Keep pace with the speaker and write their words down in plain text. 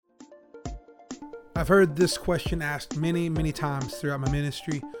I've heard this question asked many, many times throughout my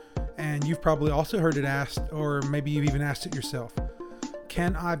ministry, and you've probably also heard it asked, or maybe you've even asked it yourself.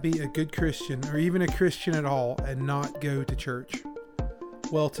 Can I be a good Christian, or even a Christian at all, and not go to church?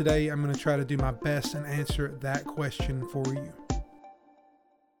 Well, today I'm going to try to do my best and answer that question for you.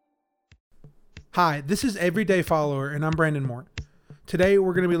 Hi, this is Everyday Follower, and I'm Brandon Mort. Today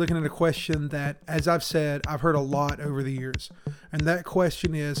we're going to be looking at a question that, as I've said, I've heard a lot over the years. And that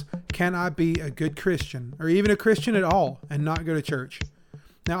question is, can I be a good Christian, or even a Christian at all, and not go to church?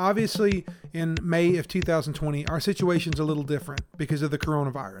 Now, obviously, in May of 2020, our situation's a little different because of the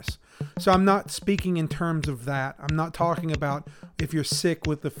coronavirus. So I'm not speaking in terms of that. I'm not talking about if you're sick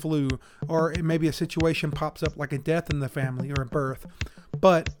with the flu, or maybe a situation pops up like a death in the family or a birth.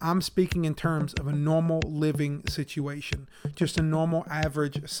 But I'm speaking in terms of a normal living situation, just a normal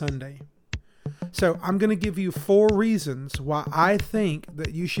average Sunday. So I'm going to give you 4 reasons why I think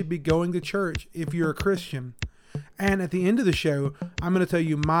that you should be going to church if you're a Christian. And at the end of the show, I'm going to tell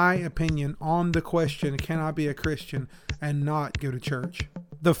you my opinion on the question, can I be a Christian and not go to church?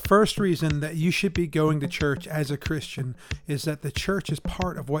 The first reason that you should be going to church as a Christian is that the church is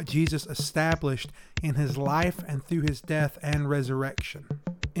part of what Jesus established in his life and through his death and resurrection.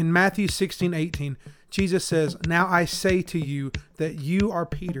 In Matthew 16:18, Jesus says, "Now I say to you that you are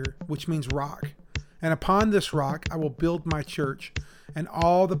Peter," which means rock. "And upon this rock I will build my church, and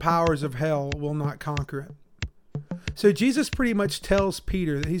all the powers of hell will not conquer it." So Jesus pretty much tells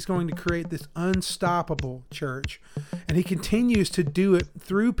Peter that he's going to create this unstoppable church. And he continues to do it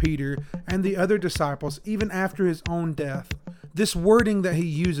through Peter and the other disciples, even after his own death. This wording that he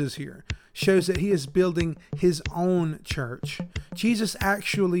uses here shows that he is building his own church. Jesus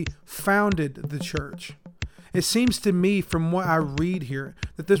actually founded the church. It seems to me from what I read here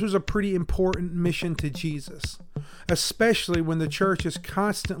that this was a pretty important mission to Jesus, especially when the church is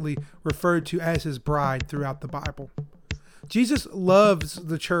constantly referred to as his bride throughout the Bible. Jesus loves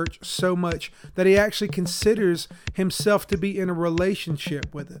the church so much that he actually considers himself to be in a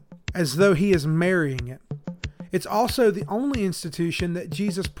relationship with it, as though he is marrying it. It's also the only institution that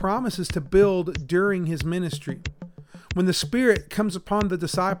Jesus promises to build during his ministry. When the Spirit comes upon the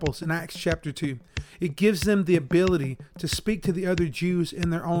disciples in Acts chapter 2, it gives them the ability to speak to the other Jews in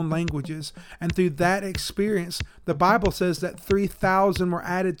their own languages. And through that experience, the Bible says that 3,000 were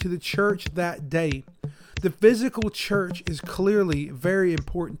added to the church that day. The physical church is clearly very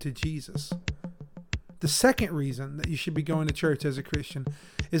important to Jesus. The second reason that you should be going to church as a Christian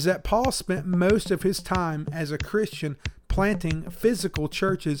is that Paul spent most of his time as a Christian planting physical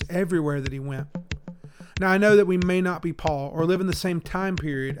churches everywhere that he went. Now, I know that we may not be Paul or live in the same time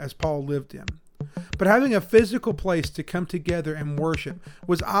period as Paul lived in, but having a physical place to come together and worship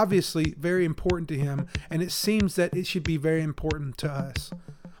was obviously very important to him, and it seems that it should be very important to us.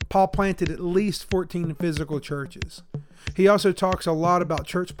 Paul planted at least 14 physical churches. He also talks a lot about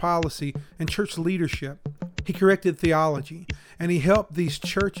church policy and church leadership. He corrected theology, and he helped these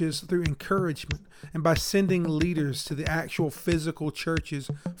churches through encouragement and by sending leaders to the actual physical churches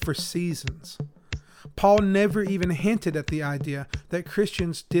for seasons. Paul never even hinted at the idea that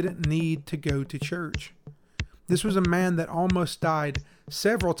Christians didn't need to go to church. This was a man that almost died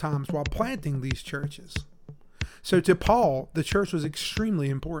several times while planting these churches. So to Paul, the church was extremely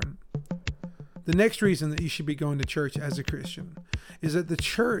important. The next reason that you should be going to church as a Christian is that the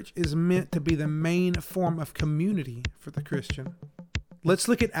church is meant to be the main form of community for the Christian. Let's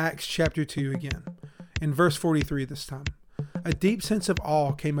look at Acts chapter 2 again, in verse 43 this time. "A deep sense of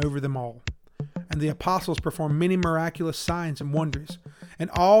awe came over them all, and the apostles performed many miraculous signs and wonders, and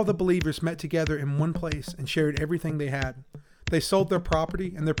all the believers met together in one place and shared everything they had. They sold their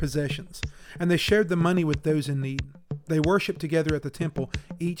property and their possessions, and they shared the money with those in need. They worshiped together at the temple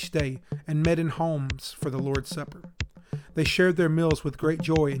each day and met in homes for the Lord's Supper. They shared their meals with great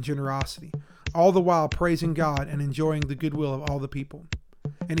joy and generosity, all the while praising God and enjoying the goodwill of all the people.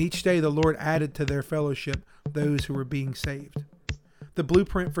 And each day the Lord added to their fellowship those who were being saved." The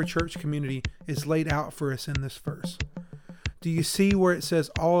blueprint for church community is laid out for us in this verse. Do you see where it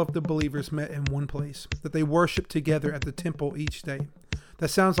says all of the believers met in one place, that they worshiped together at the temple each day? That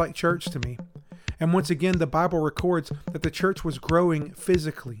sounds like church to me. And once again, the Bible records that the church was growing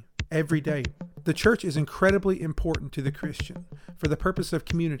physically every day. The church is incredibly important to the Christian for the purpose of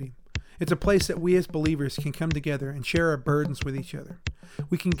community. It's a place that we as believers can come together and share our burdens with each other.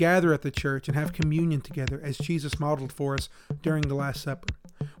 We can gather at the church and have communion together as Jesus modeled for us during the Last Supper.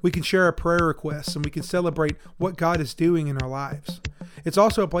 We can share our prayer requests and we can celebrate what God is doing in our lives. It's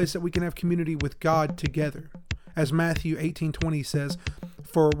also a place that we can have community with God together. As Matthew 18:20 says,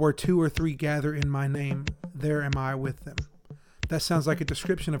 "For where 2 or 3 gather in my name, there am I with them." That sounds like a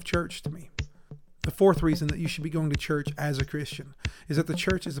description of church to me. The fourth reason that you should be going to church as a Christian is that the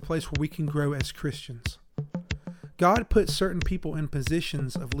church is a place where we can grow as Christians. God put certain people in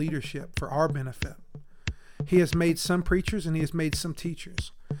positions of leadership for our benefit. He has made some preachers and he has made some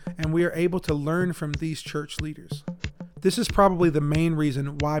teachers, and we are able to learn from these church leaders. This is probably the main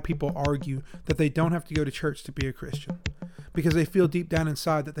reason why people argue that they don't have to go to church to be a Christian, because they feel deep down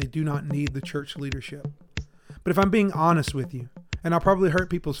inside that they do not need the church leadership. But if I'm being honest with you, and I'll probably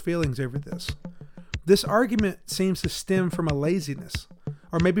hurt people's feelings over this argument seems to stem from a laziness,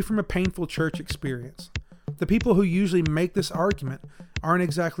 or maybe from a painful church experience. The people who usually make this argument aren't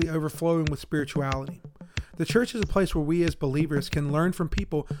exactly overflowing with spirituality. The church is a place where we as believers can learn from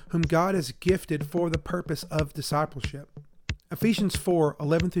people whom God has gifted for the purpose of discipleship. Ephesians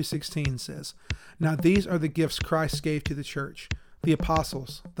 4:11-16 says, "Now these are the gifts Christ gave to the church, the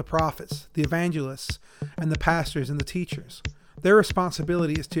apostles, the prophets, the evangelists, and the pastors and the teachers. Their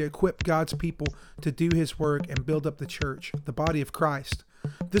responsibility is to equip God's people to do his work and build up the church, the body of Christ.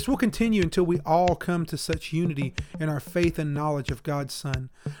 This will continue until we all come to such unity in our faith and knowledge of God's Son,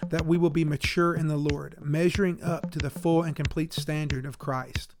 that we will be mature in the Lord, measuring up to the full and complete standard of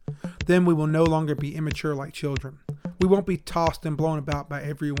Christ. Then we will no longer be immature like children. We won't be tossed and blown about by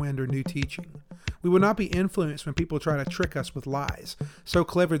every wind or new teaching. We will not be influenced when people try to trick us with lies, so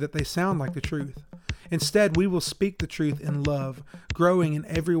clever that they sound like the truth. Instead, we will speak the truth in love, growing in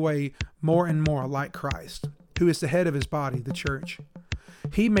every way more and more like Christ, who is the head of his body, the church.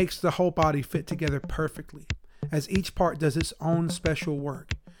 He makes the whole body fit together perfectly. As each part does its own special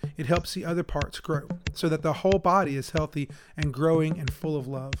work, it helps the other parts grow, so that the whole body is healthy and growing and full of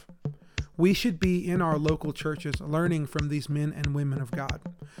love. We should be in our local churches learning from these men and women of God.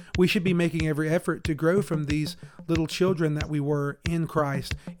 We should be making every effort to grow from these little children that we were in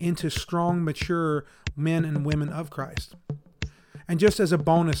Christ into strong, mature men and women of Christ. And just as a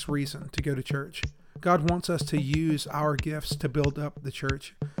bonus reason to go to church, God wants us to use our gifts to build up the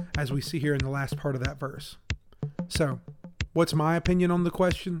church, as we see here in the last part of that verse. So, what's my opinion on the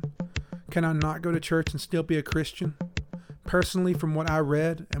question? Can I not go to church and still be a Christian? Personally, from what I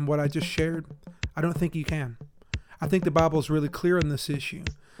read and what I just shared, I don't think you can. I think the Bible is really clear on this issue.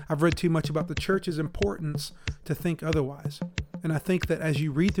 I've read too much about the church's importance to think otherwise. And I think that as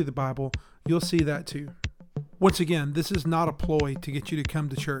you read through the Bible, you'll see that too. Once again, this is not a ploy to get you to come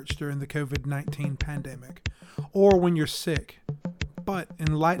to church during the COVID-19 pandemic or when you're sick. But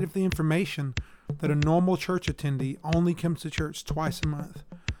in light of the information that a normal church attendee only comes to church twice a month,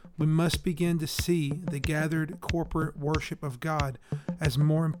 we must begin to see the gathered corporate worship of God as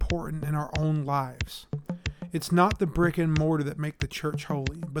more important in our own lives. It's not the brick and mortar that make the church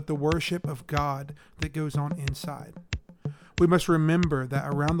holy, but the worship of God that goes on inside. We must remember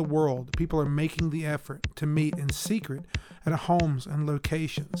that around the world, people are making the effort to meet in secret at homes and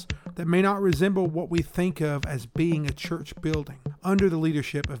locations that may not resemble what we think of as being a church building, under the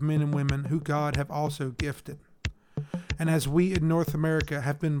leadership of men and women who God have also gifted. And as we in North America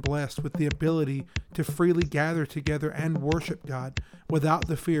have been blessed with the ability to freely gather together and worship God without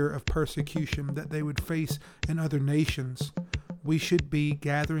the fear of persecution that they would face in other nations, we should be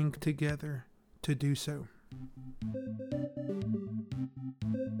gathering together to do so.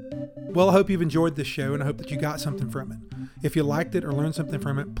 Well, I hope you've enjoyed this show, and I hope that you got something from it. If you liked it or learned something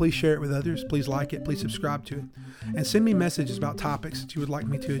from it, please share it with others. Please like it. Please subscribe to it. And send me messages about topics that you would like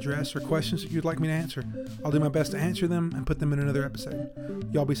me to address or questions that you'd like me to answer. I'll do my best to answer them and put them in another episode.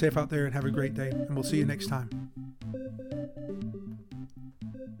 Y'all be safe out there and have a great day, and we'll see you next time.